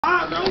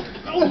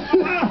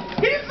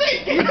He's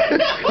thinking.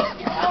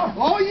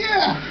 Oh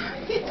yeah!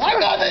 I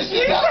got this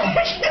shit.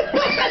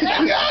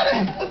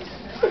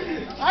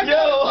 I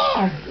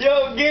got it.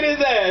 Yo, get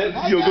his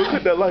ass. Yo, go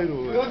cut that light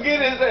on. Go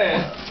get his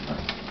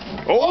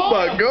ass. Oh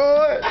my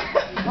God!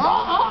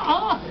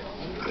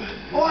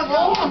 Oh,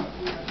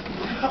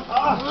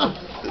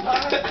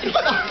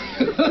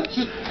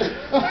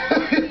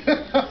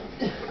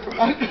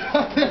 I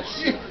got that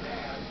shit.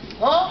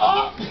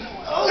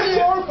 Oh,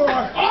 the arm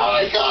bar. Oh,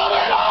 he got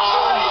it.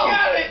 He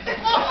got it.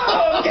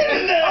 Oh, get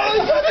in there. Oh,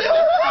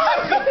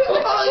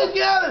 he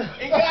got it.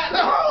 He got it.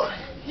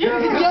 He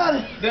got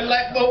it. The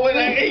light bulb went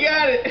out. He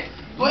got it.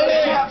 Go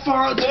ahead, tap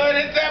fonz. Go ahead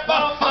and tap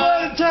on Go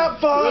ahead and tap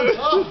fonz.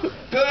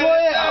 Go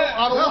ahead.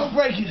 I don't want to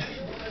break it.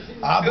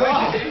 I'll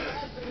break it.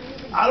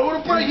 I don't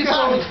want to break it,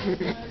 fonz.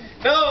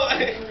 No.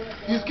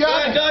 He's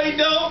got it. No, you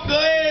don't. Go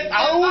ahead.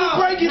 I don't want to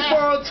break it,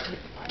 fonz.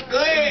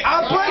 Go ahead.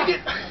 I'll break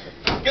it.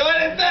 Go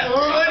ahead and tap. Go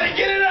ahead and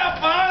get it out,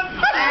 Fonz.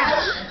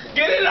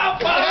 Get it out,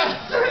 Fonz.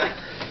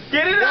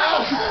 Get it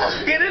out.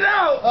 Get it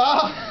out.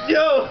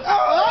 Yo.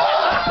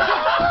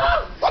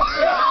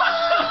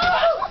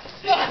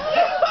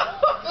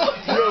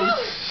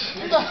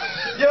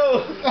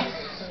 Yo.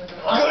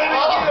 Go ahead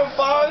and get him,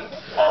 Fonz.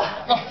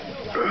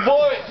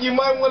 Boy, you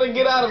might want to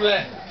get out of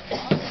that.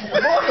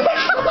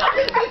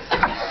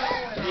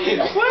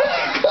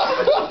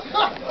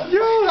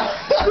 Yo, go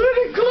ahead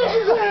and close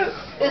his ass.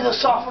 It's a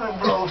softening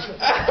blow.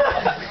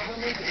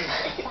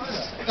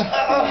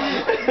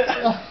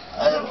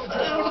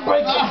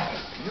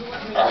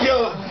 Yo,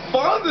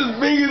 Fonz is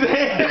big as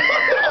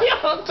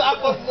hell. On top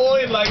of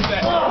Floyd like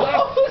that. Oh,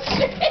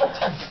 shit.